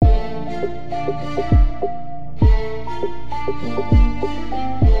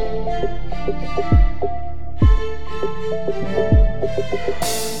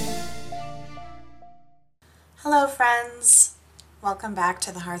welcome back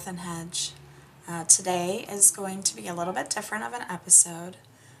to the Hearth and Hedge. Today is going to be a little bit different of an episode.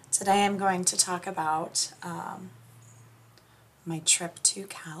 Today I'm going to talk about my trip to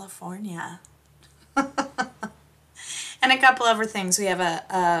California. And a couple other things. We have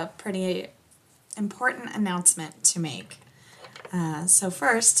a pretty important announcement to make. So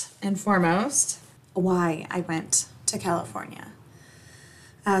first and foremost, why I went to California.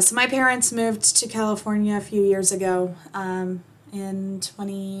 So my parents moved to California a few years ago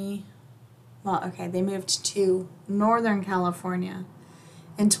they moved to Northern California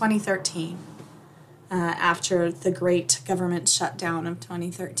in 2013. After the great government shutdown of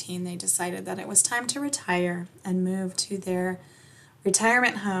 2013, they decided that it was time to retire and move to their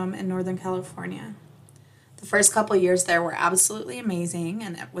retirement home in Northern California. The first couple of years there were absolutely amazing,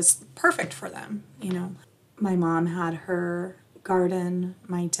 and it was perfect for them. You know, my mom had her garden,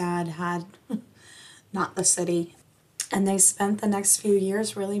 my dad had not the city, and they spent the next few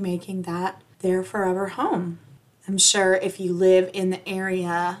years really making that their forever home. I'm sure if you live in the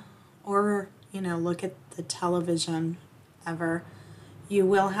area or, look at the television ever, you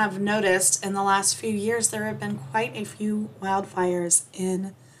will have noticed in the last few years there have been quite a few wildfires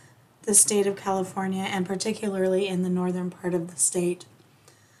in the state of California, and particularly in the northern part of the state.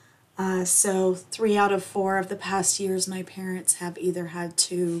 So 3 out of 4 of the past years, my parents have either had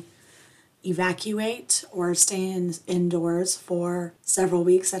to evacuate or stay indoors for several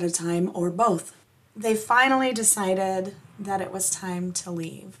weeks at a time, or both. They finally decided that it was time to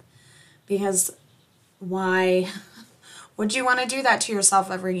leave, because why would you want to do that to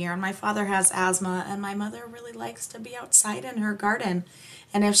yourself every year? And my father has asthma, and my mother really likes to be outside in her garden.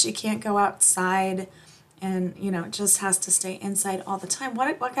 And if she can't go outside and, just has to stay inside all the time,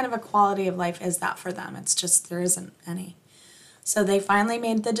 what kind of a quality of life is that for them? It's just, there isn't any. So they finally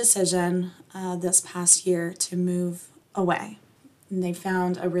made the decision this past year to move away. And they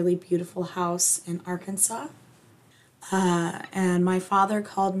found a really beautiful house in Arkansas. And my father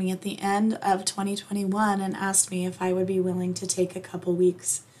called me at the end of 2021 and asked me if I would be willing to take a couple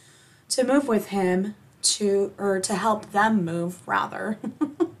weeks to move with him to help them move, rather,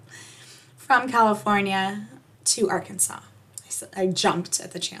 from California to Arkansas. I jumped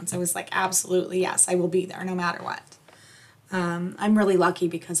at the chance. I was like, absolutely, yes, I will be there no matter what. I'm really lucky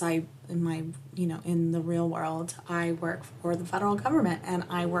because in the real world, I work for the federal government and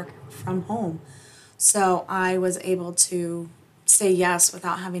I work from home. So I was able to say yes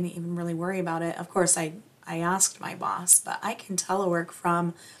without having to even really worry about it. Of course, I asked my boss, but I can telework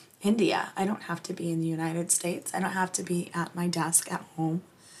from India. I don't have to be in the United States. I don't have to be at my desk at home.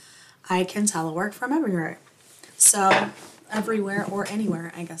 I can telework from everywhere. So everywhere or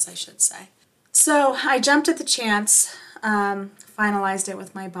anywhere, I guess I should say. So I jumped at the chance, finalized it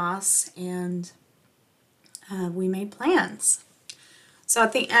with my boss, and we made plans. So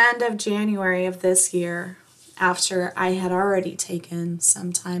at the end of January of this year, after I had already taken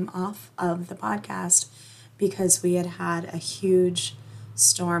some time off of the podcast because we had a huge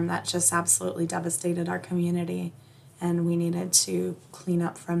storm that just absolutely devastated our community, and we needed to clean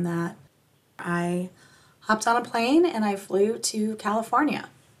up from that, I hopped on a plane and I flew to California.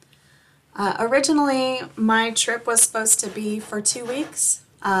 Originally, my trip was supposed to be for 2 weeks,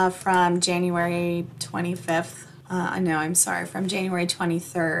 from January 25th. From January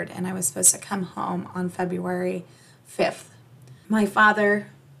 23rd, and I was supposed to come home on February 5th. My father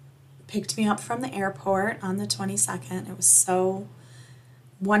picked me up from the airport on the 22nd. It was so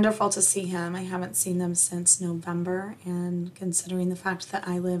wonderful to see him. I haven't seen them since November, and considering the fact that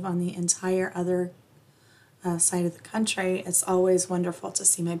I live on the entire other side of the country, it's always wonderful to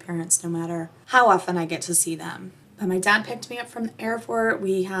see my parents no matter how often I get to see them. But my dad picked me up from the airport.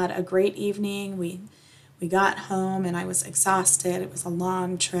 We had a great evening. We got home and I was exhausted. It was a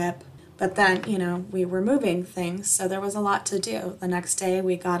long trip. But then, we were moving things, so there was a lot to do. The next day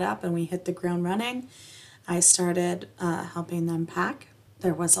we got up and we hit the ground running. I started helping them pack.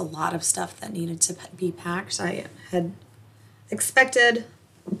 There was a lot of stuff that needed to be packed. I had expected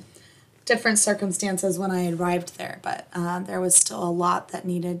different circumstances when I arrived there, but there was still a lot that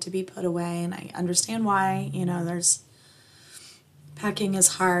needed to be put away, and I understand why. Packing is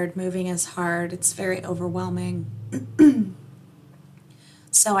hard, moving is hard, it's very overwhelming.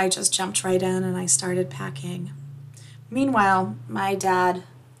 So I just jumped right in and I started packing. Meanwhile, my dad,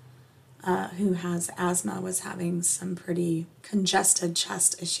 who has asthma, was having some pretty congested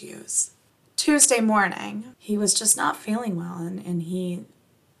chest issues. Tuesday morning, he was just not feeling well, and he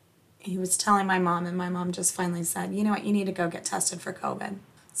was telling my mom, and my mom just finally said, you know what, you need to go get tested for COVID.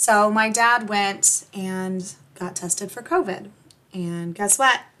 So my dad went and got tested for COVID. And guess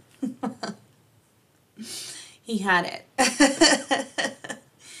what? he had it.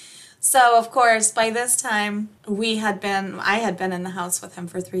 So, of course, by this time, I had been in the house with him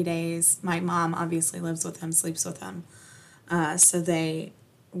for 3 days. My mom obviously lives with him, sleeps with him. So they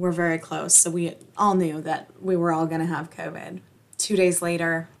were very close. So we all knew that we were all going to have COVID. 2 days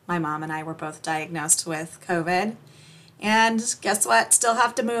later, my mom and I were both diagnosed with COVID. And guess what? Still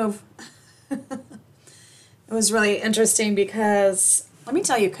have to move. It was really interesting because, let me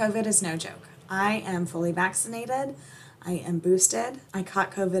tell you, COVID is no joke. I am fully vaccinated. I am boosted. I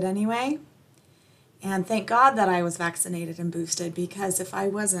caught COVID anyway. And thank God that I was vaccinated and boosted, because if I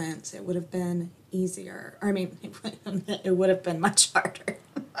wasn't, it would have been easier. I mean, it would have been much harder.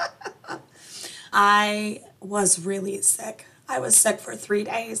 I was really sick. I was sick for 3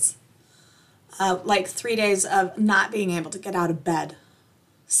 days. Like 3 days of not being able to get out of bed.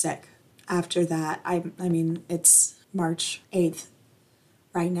 Sick. After that, I mean, it's March 8th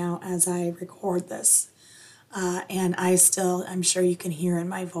right now as I record this. And I'm sure you can hear in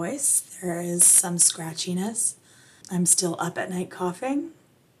my voice, there is some scratchiness. I'm still up at night coughing.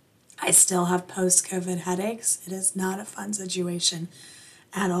 I still have post-COVID headaches. It is not a fun situation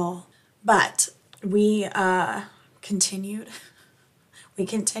at all. But we continued. We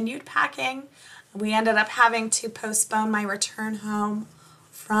continued packing. We ended up having to postpone my return home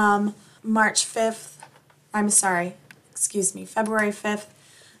from February 5th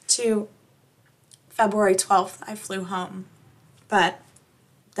to February 12th. I flew home. But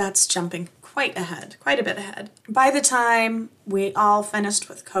that's jumping quite a bit ahead. By the time we all finished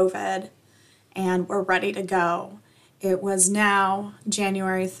with COVID and were ready to go, it was now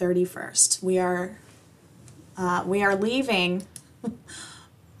January 31st. We are leaving,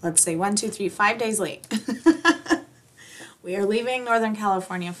 let's see, 5 days late. We are leaving Northern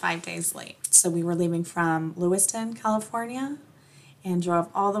California 5 days late. So we were leaving from Lewiston, California, and drove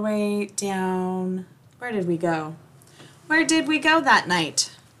all the way down. Where did we go? Where did we go that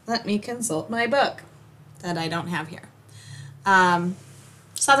night? Let me consult my book that I don't have here.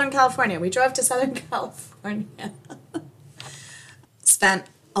 Southern California. We drove to Southern California. Spent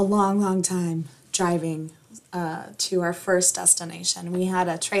a long time driving to our first destination. We had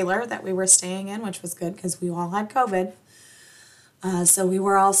a trailer that we were staying in, which was good because we all had COVID. So we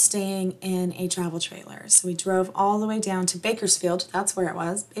were all staying in a travel trailer. So we drove all the way down to Bakersfield. That's where it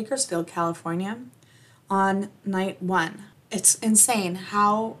was. Bakersfield, California, on night 1. It's insane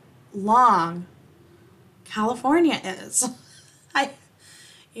how long California is.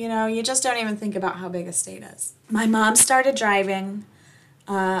 You just don't even think about how big a state is. My mom started driving.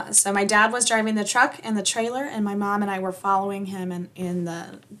 So my dad was driving the truck and the trailer, and my mom and I were following him in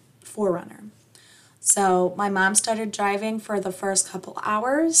the 4Runner. So my mom started driving for the first couple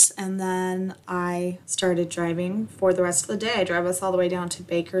hours, and then I started driving for the rest of the day. I drove us all the way down to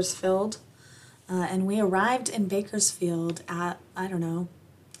Bakersfield, and we arrived in Bakersfield at,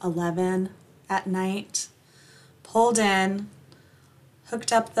 11 at night, pulled in,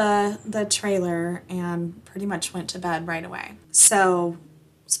 hooked up the trailer, and pretty much went to bed right away. So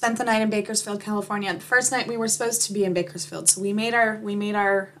spent the night in Bakersfield, California. The first night we were supposed to be in Bakersfield, so we made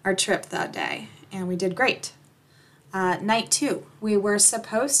our trip that day, and we did great. Night 2, we were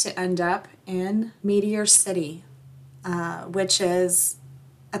supposed to end up in Meteor City, which is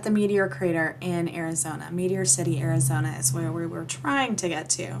at the Meteor Crater in Arizona. Meteor City, Arizona is where we were trying to get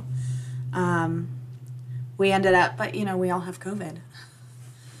to. We ended up, but we all have COVID.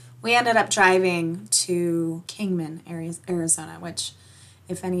 We ended up driving to Kingman, Arizona, which,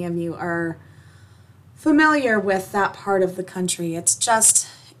 if any of you are familiar with that part of the country, it's just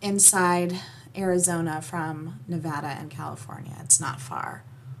inside Arizona from Nevada and California. It's not far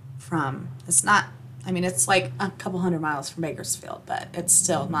from, it's like a couple 100 miles from Bakersfield, but it's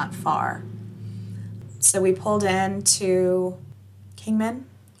still not far. So we pulled into Kingman.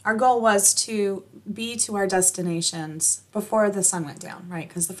 Our goal was to be to our destinations before the sun went down, right?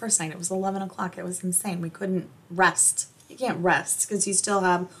 Because the first night it was 11 o'clock. It was insane. We couldn't rest. You can't rest because you still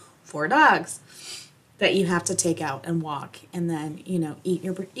have 4 dogs that you have to take out and walk, and then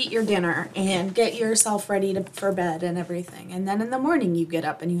eat your dinner and get yourself ready for bed and everything. And then in the morning you get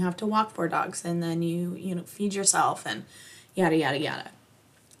up and you have to walk 4 dogs, and then you feed yourself and yada yada yada.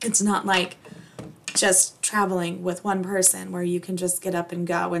 It's not like just traveling with one person where you can just get up and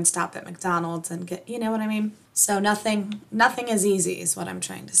go and stop at McDonald's and get, you know what I mean? So nothing is easy is what I'm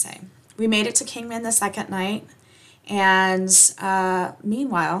trying to say. We made it to Kingman the second night, and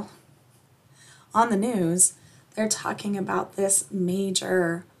meanwhile, on the news, they're talking about this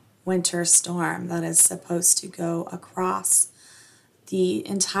major winter storm that is supposed to go across the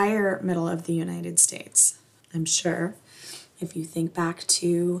entire middle of the United States. I'm sure if you think back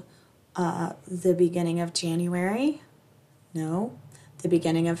to the beginning of January, no, the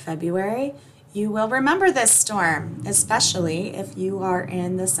beginning of February, you will remember this storm, especially if you are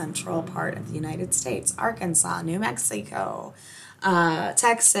in the central part of the United States, Arkansas, New Mexico,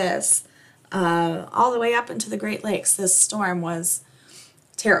 Texas, all the way up into the Great Lakes. This storm was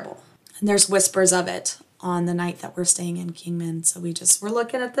terrible. And there's whispers of it on the night that we're staying in Kingman. So we're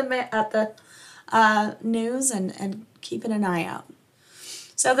looking at the news and keeping an eye out.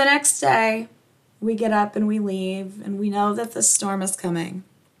 So the next day, we get up and we leave, and we know that the storm is coming.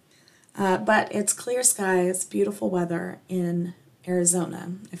 But it's clear skies, beautiful weather in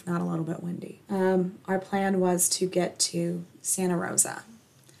Arizona, if not a little bit windy. Our plan was to get to Santa Rosa.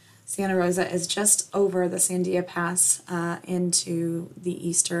 Santa Rosa is just over the Sandia Pass into the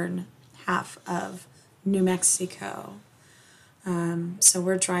eastern half of New Mexico. So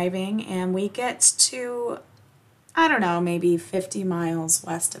we're driving, and we get to, I don't know, maybe 50 miles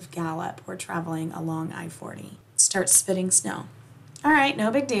west of Gallup. We're traveling along I-40. It starts spitting snow. All right, no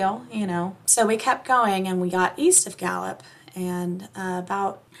big deal, you know. So we kept going, and we got east of Gallup, and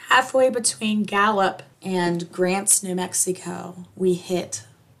about halfway between Gallup and Grants, New Mexico, we hit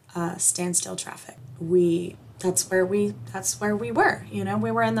standstill traffic. That's where we were, you know.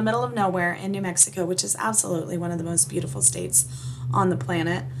 We were in the middle of nowhere in New Mexico, which is absolutely one of the most beautiful states on the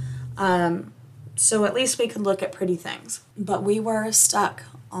planet. So at least we could look at pretty things. But we were stuck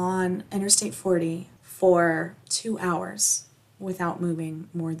on Interstate 40 for 2 hours without moving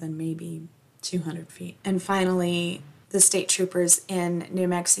more than maybe 200 feet. And finally, the state troopers in New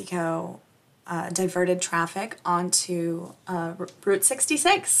Mexico diverted traffic onto Route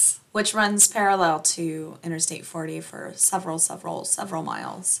 66, which runs parallel to Interstate 40 for several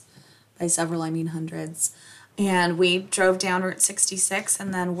miles. By several, I mean hundreds. And we drove down Route 66,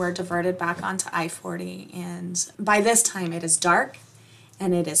 and then we're diverted back onto I-40. And by this time, it is dark,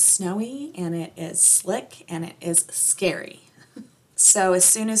 and it is snowy, and it is slick, and it is scary. So as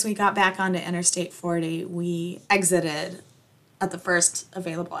soon as we got back onto Interstate 40, we exited at the first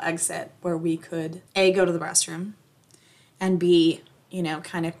available exit where we could A, go to the restroom, and B, you know,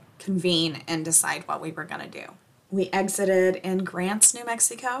 kind of convene and decide what we were going to do. We exited in Grants, New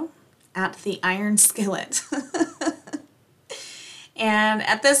Mexico at the Iron Skillet. And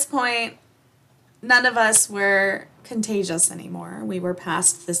at this point, none of us were contagious anymore. We were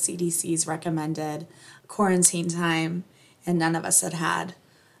past the CDC's recommended quarantine time, and none of us had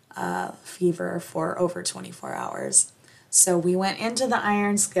fever for over 24 hours. So we went into the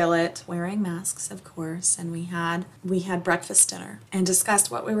Iron Skillet wearing masks, of course, and we had breakfast dinner and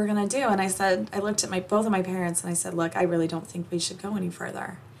discussed what we were going to do. And I looked at both of my parents and I said, look, I really don't think we should go any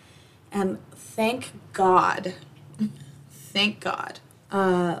further. And thank God,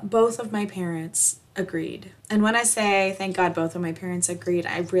 both of my parents agreed. And when I say thank God both of my parents agreed,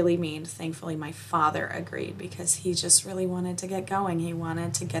 I really mean thankfully my father agreed, because he just really wanted to get going. He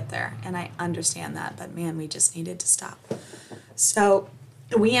wanted to get there, and I understand that, but man, we just needed to stop. So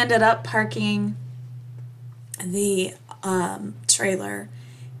we ended up parking the trailer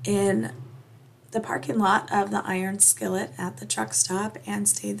in the parking lot of the Iron Skillet at the truck stop and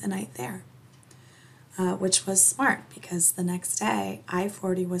stayed the night there. Which was smart, because the next day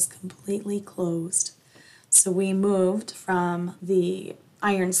I-40 was completely closed. So we moved from the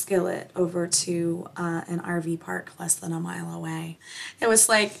Iron Skillet over to an RV park less than a mile away. It was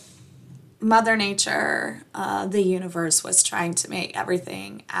like Mother Nature, the universe, was trying to make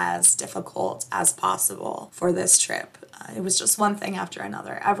everything as difficult as possible for this trip. It was just one thing after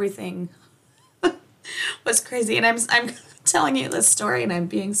another. Everything was crazy, and I'm telling you this story and I'm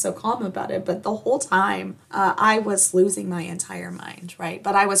being so calm about it, but the whole time I was losing my entire mind, right?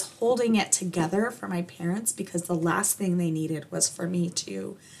 But I was holding it together for my parents, because the last thing they needed was for me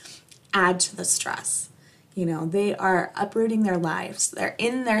to add to the stress. You know, they are uprooting their lives. They're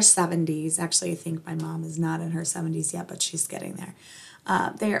in their 70s. Actually, I think my mom is not in her 70s yet, but she's getting there.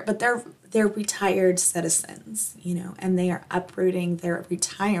 They're retired citizens, you know, and they are uprooting their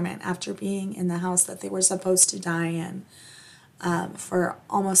retirement after being in the house that they were supposed to die in for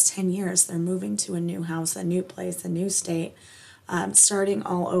almost 10 years. They're moving to a new house, a new place, a new state, starting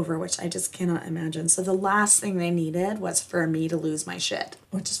all over, which I just cannot imagine. So the last thing they needed was for me to lose my shit,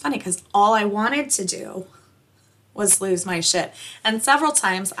 which is funny because all I wanted to do was lose my shit. And several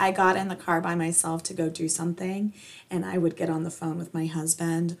times I got in the car by myself to go do something, and I would get on the phone with my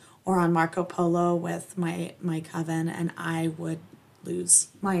husband or on Marco Polo with my coven, and I would lose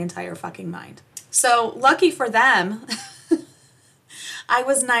my entire fucking mind. So lucky for them, I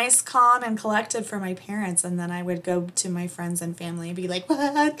was nice, calm, and collected for my parents, and then I would go to my friends and family and be like,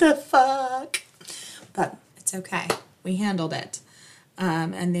 what the fuck? But it's okay. We handled it.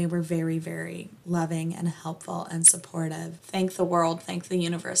 And they were very, very loving and helpful and supportive. Thank the world, thank the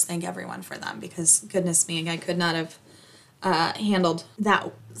universe, thank everyone for them, because goodness me, I could not have handled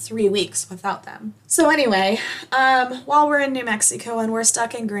that 3 weeks without them. So anyway, while we're in New Mexico and we're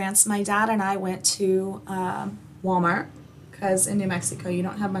stuck in Grants, my dad and I went to Walmart, because in New Mexico you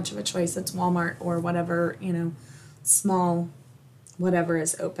don't have much of a choice. It's Walmart or whatever, small whatever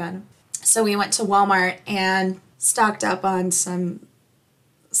is open. So we went to Walmart and stocked up on some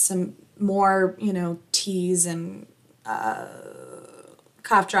more, teas and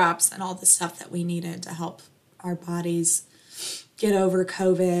cough drops and all the stuff that we needed to help our bodies get over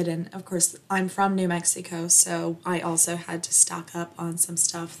COVID. And of course, I'm from New Mexico, so I also had to stock up on some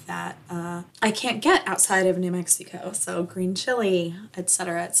stuff that I can't get outside of New Mexico. So green chili,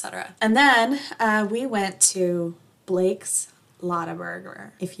 etc., etc. And then we went to Blake's Lotta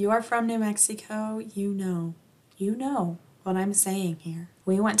Burger. If you are from New Mexico, you know what I'm saying here.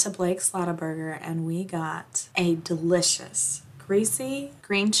 We went to Blake's Lotta Burger and we got a delicious, greasy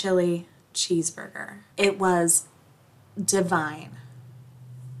green chili cheeseburger. It was divine.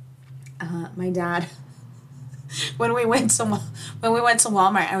 My dad, when we went to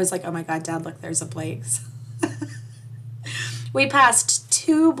Walmart, I was like, oh my God, Dad, look, there's a Blake's. We passed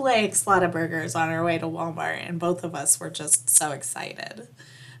 2 Blake's Lotta Burgers on our way to Walmart, and both of us were just so excited.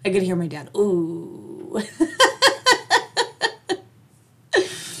 I could hear my dad, ooh.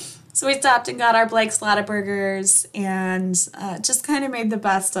 So we stopped and got our Blake's Lotta Burgers and just kind of made the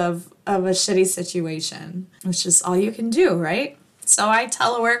best of a shitty situation, which is all you can do, right? So I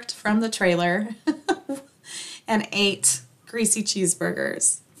teleworked from the trailer and ate greasy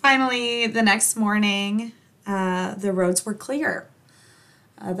cheeseburgers. Finally, the next morning, the roads were clear.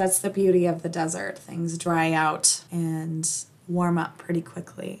 That's the beauty of the desert. Things dry out and warm up pretty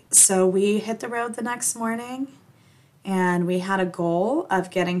quickly. So we hit the road the next morning, and we had a goal of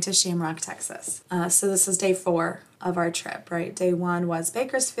getting to Shamrock, Texas. So this is day 4 of our trip, right? Day 1 was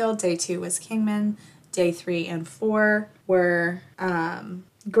Bakersfield, day 2 was Kingman, day 3 and 4 were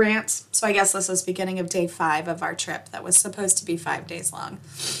Grant. So I guess this was beginning of day 5 of our trip that was supposed to be 5 days long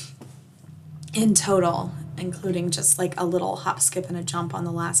in total, including just like a little hop, skip, and a jump on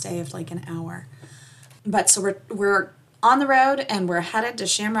the last day of like an hour. But so we're on the road and we're headed to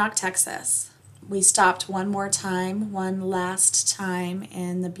Shamrock, Texas. We stopped one last time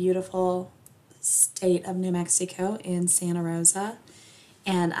in the beautiful state of New Mexico in Santa Rosa,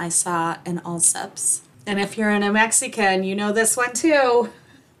 and I saw an Allsup's. And if you're a New Mexican, you know this one too.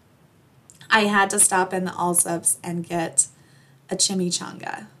 I had to stop in the Allsup's and get a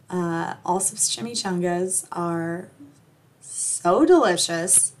chimichanga. Allsup's chimichangas are so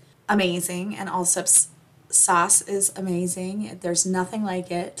delicious, amazing, and Allsup's sauce is amazing. There's nothing like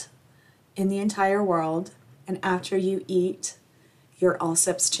it in the entire world. And after you eat your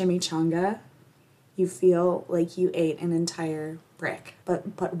Allsup's chimichanga, you feel like you ate an entire brick.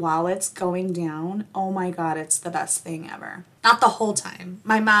 But while it's going down, oh my God, it's the best thing ever. Not the whole time.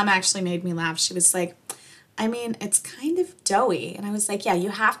 My mom actually made me laugh. She was like, I mean, it's kind of doughy. And I was like, yeah,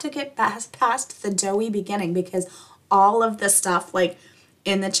 you have to get past the doughy beginning, because all of the stuff like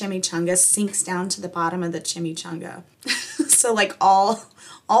in the chimichanga sinks down to the bottom of the chimichanga. So like all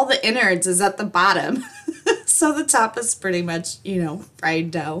the innards is at the bottom. So the top is pretty much,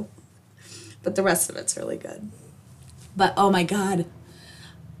 fried dough. But the rest of it's really good. But oh my God,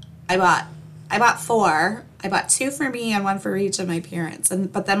 I bought 4. I bought 2 for me and 1 for each of my parents.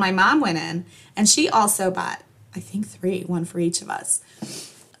 But then my mom went in and she also bought, I think 3, 1 for each of us.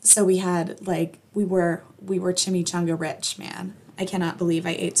 So we had we were chimichanga rich, man. I cannot believe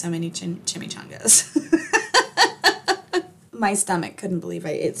I ate so many chimichangas. My stomach couldn't believe I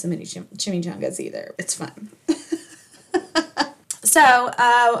ate so many chimichangas either. It's fun. So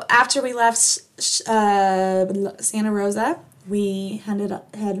after we left Santa Rosa, we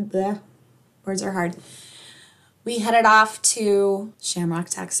words are hard. We headed off to Shamrock,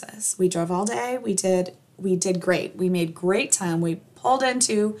 Texas. We drove all day. We did great. We made great time. We pulled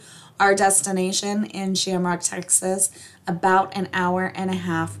into our destination in Shamrock, Texas, about an hour and a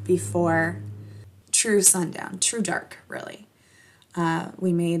half before true sundown, true dark, really.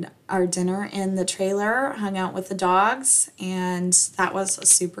 We made our dinner in the trailer, hung out with the dogs, and that was a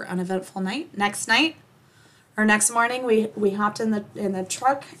super uneventful night. Next morning, we hopped in the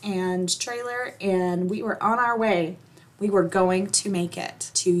truck and trailer, and we were on our way. We were going to make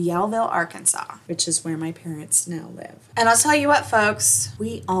it to Yellville, Arkansas, which is where my parents now live. And I'll tell you what, folks,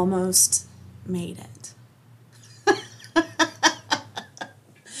 we almost made it.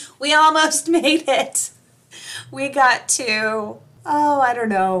 We almost made it. We got to, I don't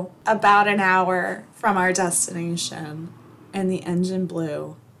know, about an hour from our destination. and the engine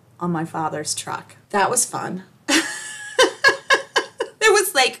blew on my father's truck. That was fun. It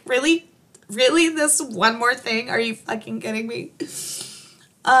was like, really? Really? This one more thing? Are you fucking kidding me?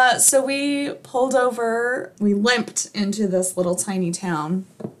 So we pulled over, we limped into this little tiny town,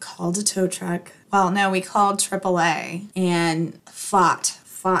 called a tow truck. Well, no, we called AAA and fought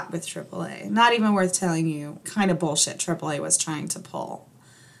with AAA. Not even worth telling you kind of bullshit AAA was trying to pull.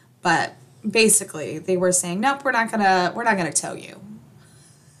 But basically, they were saying, nope, we're not gonna tow you.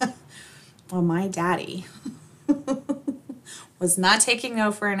 Well, my daddy was not taking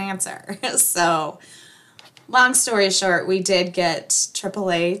no for an answer. So, long story short, we did get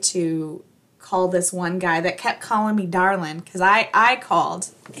AAA to call this one guy that kept calling me darling, because I called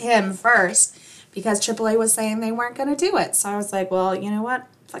him first because AAA was saying they weren't going to do it. So I was like, well, you know what?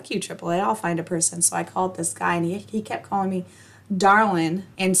 Fuck you, AAA. I'll find a person. So I called this guy, and he kept calling me darling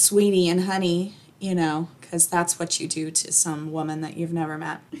and sweetie and honey, you know, because that's what you do to some woman that you've never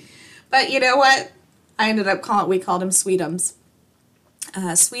met. But you know what? We called him Sweetums.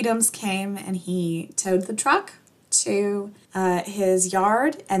 Sweetums came and he towed the truck to his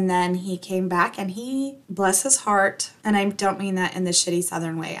yard, and then he came back and he, bless his heart, and I don't mean that in the shitty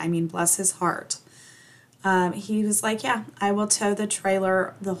southern way, I mean bless his heart, he was like, yeah, I will tow the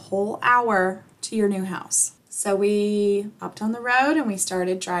trailer the whole hour to your new house. So we hopped on the road and we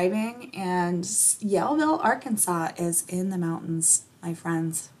started driving, and Yellville, Arkansas is in the mountains, my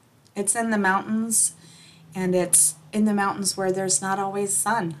friends. It's in the mountains, and it's in the mountains where there's not always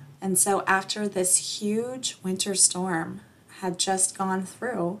sun. And so after this huge winter storm had just gone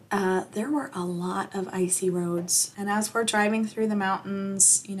through, there were a lot of icy roads. And as we're driving through the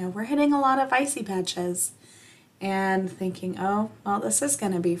mountains, you know, we're hitting a lot of icy patches and thinking, oh, well, this is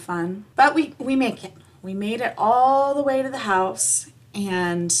going to be fun. But we make it. We made it all the way to the house,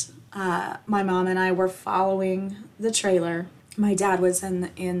 and my mom and I were following the trailer. My dad was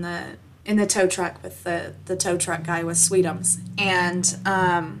in the tow truck with the tow truck guy with Sweetums, and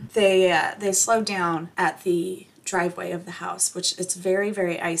they slowed down at the driveway of the house, which it's very,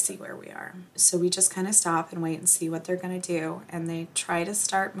 very icy where we are. So we just kind of stop and wait and see what they're going to do, and they try to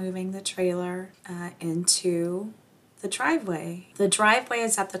start moving the trailer into the driveway. The driveway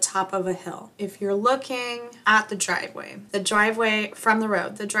is at the top of a hill. If you're looking at the driveway from the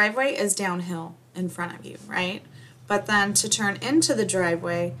road, the driveway is downhill in front of you, right? But then to turn into the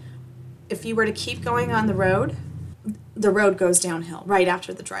driveway, if you were to keep going on the road goes downhill right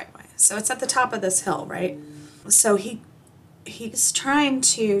after the driveway. So it's at the top of this hill, right? So he's trying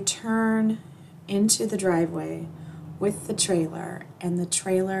to turn into the driveway with the trailer, and the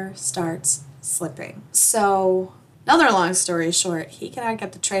trailer starts slipping. So another long story short, he cannot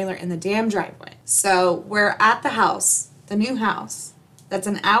get the trailer in the damn driveway. So we're at the house, the new house, that's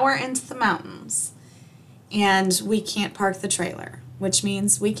an hour into the mountains, and we can't park the trailer, which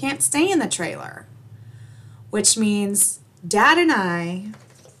means we can't stay in the trailer, which means Dad and I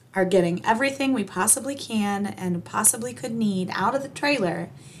are getting everything we possibly can and possibly could need out of the trailer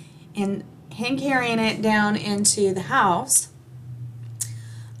and him carrying it down into the house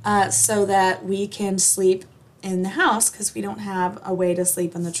so that we can sleep in the house, because we don't have a way to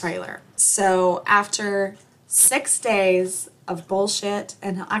sleep in the trailer. So after 6 days of bullshit,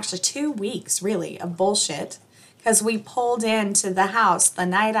 and actually 2 weeks really of bullshit, because we pulled into the house the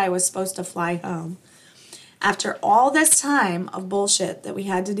night I was supposed to fly home. After all this time of bullshit that we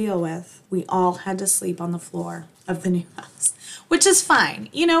had to deal with, we all had to sleep on the floor of the new house, which is fine.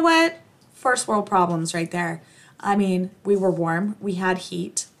 You know what? First world problems right there. I mean, we were warm, we had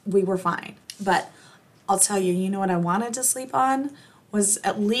heat, we were fine. But I'll tell you, you know what I wanted to sleep on was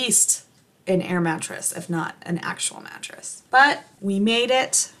at least an air mattress, if not an actual mattress. But we made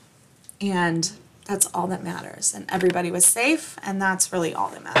it, and that's all that matters. And everybody was safe, and that's really all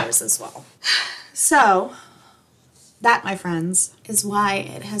that matters as well. So that, my friends, is why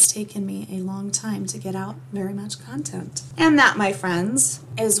it has taken me a long time to get out very much content. And that, my friends,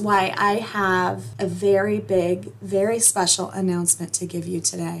 is why I have a very big, very special announcement to give you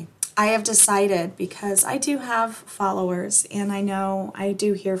today. I have decided, because I do have followers, and I know I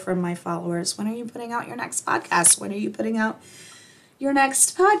do hear from my followers, when are you putting out your next podcast? When are you putting out your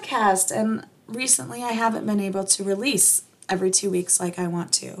next podcast? And recently I haven't been able to release every 2 weeks like I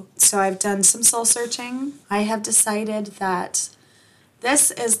want to. So I've done some soul searching. I have decided that this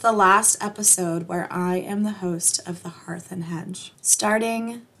is the last episode where I am the host of the Hearth and Hedge.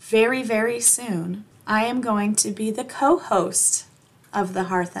 Starting very, very soon, I am going to be the co-host of the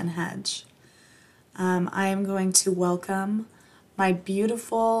Hearth and Hedge. I am going to welcome my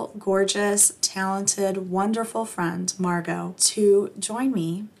beautiful, gorgeous, talented, wonderful friend, Margot, to join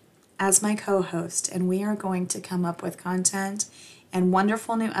me as my co-host, and we are going to come up with content and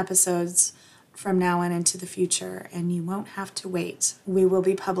wonderful new episodes from now on into the future, and you won't have to wait. We will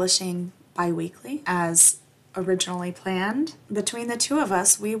be publishing bi-weekly as originally planned. Between the two of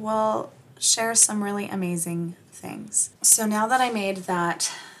us, we will share some really amazing things. So now that I made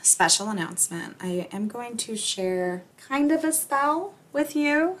that special announcement, I am going to share kind of a spell with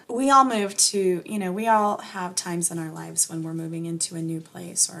you. We all move to, we all have times in our lives when we're moving into a new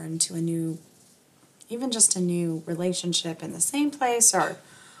place or into even just a new relationship in the same place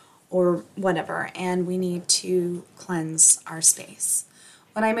or whatever, and we need to cleanse our space.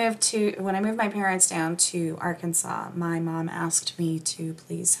 When I moved my parents down to Arkansas, my mom asked me to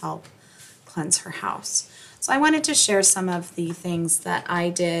please help cleanse her house. So I wanted to share some of the things that I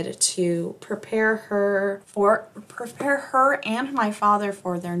did to prepare her and my father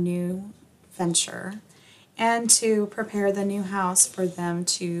for their new venture, and to prepare the new house for them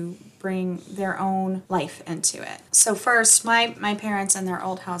to bring their own life into it. So first, my parents in their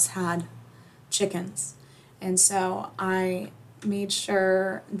old house had chickens, and so I made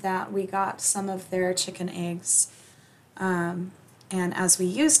sure that we got some of their chicken eggs. And as we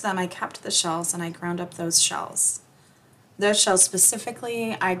used them, I kept the shells and I ground up those shells. Those shells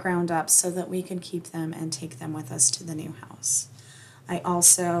specifically I ground up so that we could keep them and take them with us to the new house. I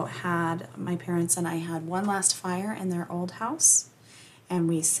also my parents and I had one last fire in their old house, and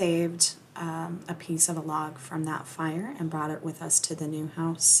we saved a piece of a log from that fire and brought it with us to the new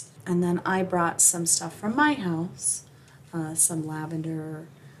house. And then I brought some stuff from my house, some lavender.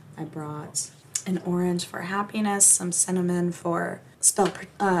 I brought an orange for happiness, some cinnamon for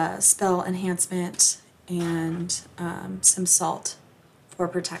spell enhancement, and some salt for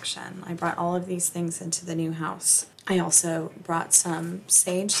protection. I brought all of these things into the new house. I also brought some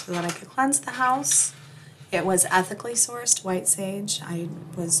sage so that I could cleanse the house. It was ethically sourced white sage. I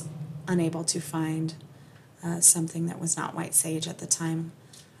was unable to find something that was not white sage at the time,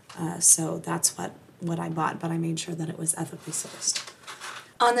 so that's what I bought, but I made sure that it was ethically sourced.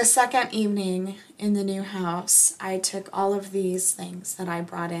 On the second evening in the new house, I took all of these things that I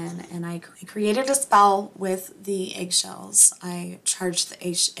brought in and I created a spell with the eggshells. I charged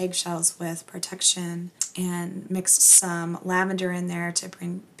the eggshells with protection and mixed some lavender in there to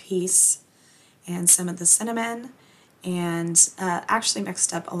bring peace, and some of the cinnamon, and actually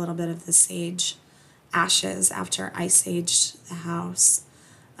mixed up a little bit of the sage ashes after I saged the house.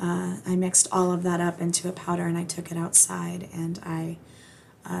 I mixed all of that up into a powder and I took it outside and I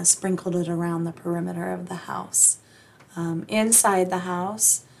sprinkled it around the perimeter of the house. Inside the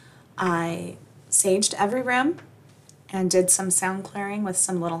house, I saged every room and did some sound clearing with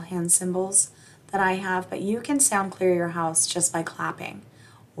some little hand cymbals that I have, but you can sound clear your house just by clapping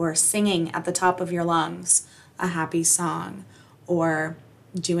or singing at the top of your lungs a happy song, or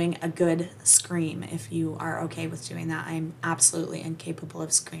doing a good scream if you are okay with doing that. I'm absolutely incapable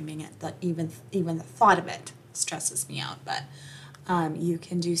of screaming it. Even the thought of it stresses me out, but you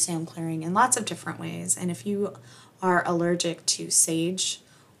can do sound clearing in lots of different ways. And if you are allergic to sage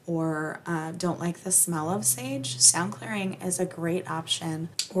or don't like the smell of sage, sound clearing is a great option.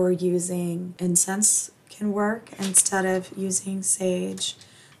 Or using incense can work instead of using sage.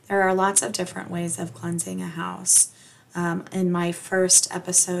 There are lots of different ways of cleansing a house. In my first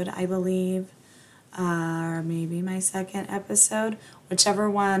episode, I believe, or maybe my second episode, whichever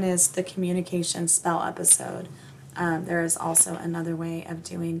one is the communication spell episode, there is also another way of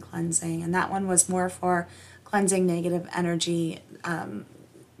doing cleansing, and that one was more for cleansing negative energy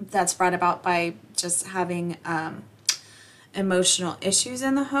that's brought about by just having emotional issues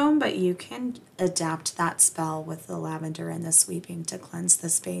in the home, but you can adapt that spell with the lavender and the sweeping to cleanse the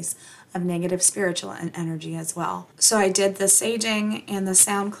space of negative spiritual energy as well. So I did the saging and the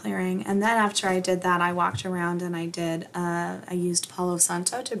sound clearing, and then after I did that, I walked around and I used Palo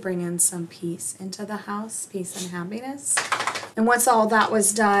Santo to bring in some peace into the house, peace and happiness. And once all that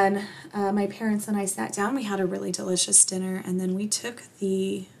was done, my parents and I sat down, we had a really delicious dinner, and then we took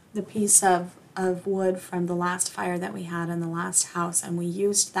the piece of wood from the last fire that we had in the last house, and we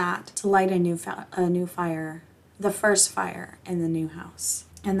used that to light a new fire, the first fire in the new house.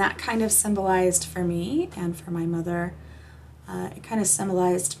 And that kind of symbolized for me and for my mother, it kind of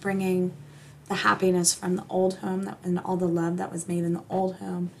symbolized bringing the happiness from the old home and all the love that was made in the old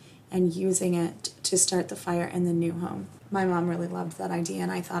home and using it to start the fire in the new home. My mom really loved that idea,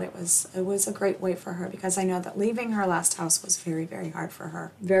 and I thought it was a great way for her, because I know that leaving her last house was very, very hard for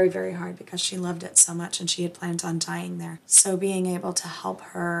her. Very, very hard, because she loved it so much and she had planned on dying there. So being able to help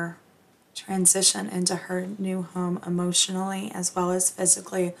her transition into her new home emotionally as well as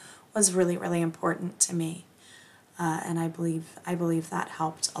physically was really, really important to me. and I believe that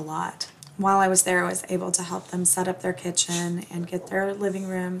helped a lot. While I was there, I was able to help them set up their kitchen and get their living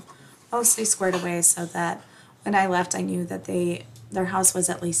room mostly squared away so that when I left, I knew that their house was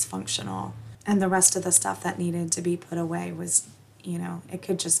at least functional, and the rest of the stuff that needed to be put away was, it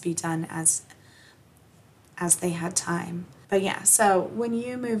could just be done as they had time. But yeah, so when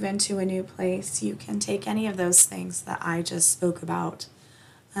you move into a new place, you can take any of those things that I just spoke about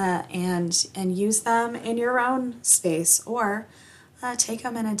and use them in your own space, or take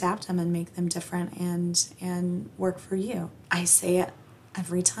them and adapt them and make them different and work for you. I say it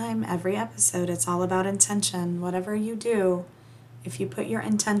every time, every episode, it's all about intention. Whatever you do, if you put your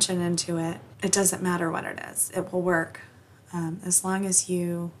intention into it, it doesn't matter what it is. It will work as long as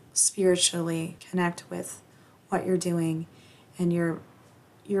you spiritually connect with what you're doing and you're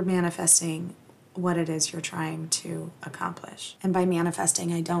manifesting what it is you're trying to accomplish. And by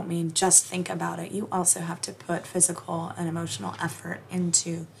manifesting, I don't mean just think about it. You also have to put physical and emotional effort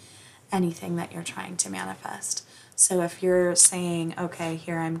into anything that you're trying to manifest. So if you're saying, okay,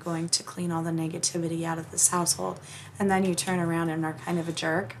 here I'm going to clean all the negativity out of this household, and then you turn around and are kind of a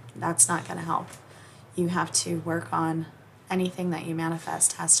jerk, that's not going to help. You have to work on anything that you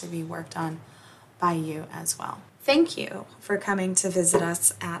manifest has to be worked on by you as well. Thank you for coming to visit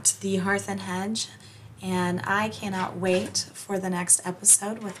us at the Hearth and Hedge, and I cannot wait for the next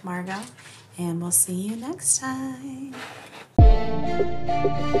episode with Margot, and we'll see you next time.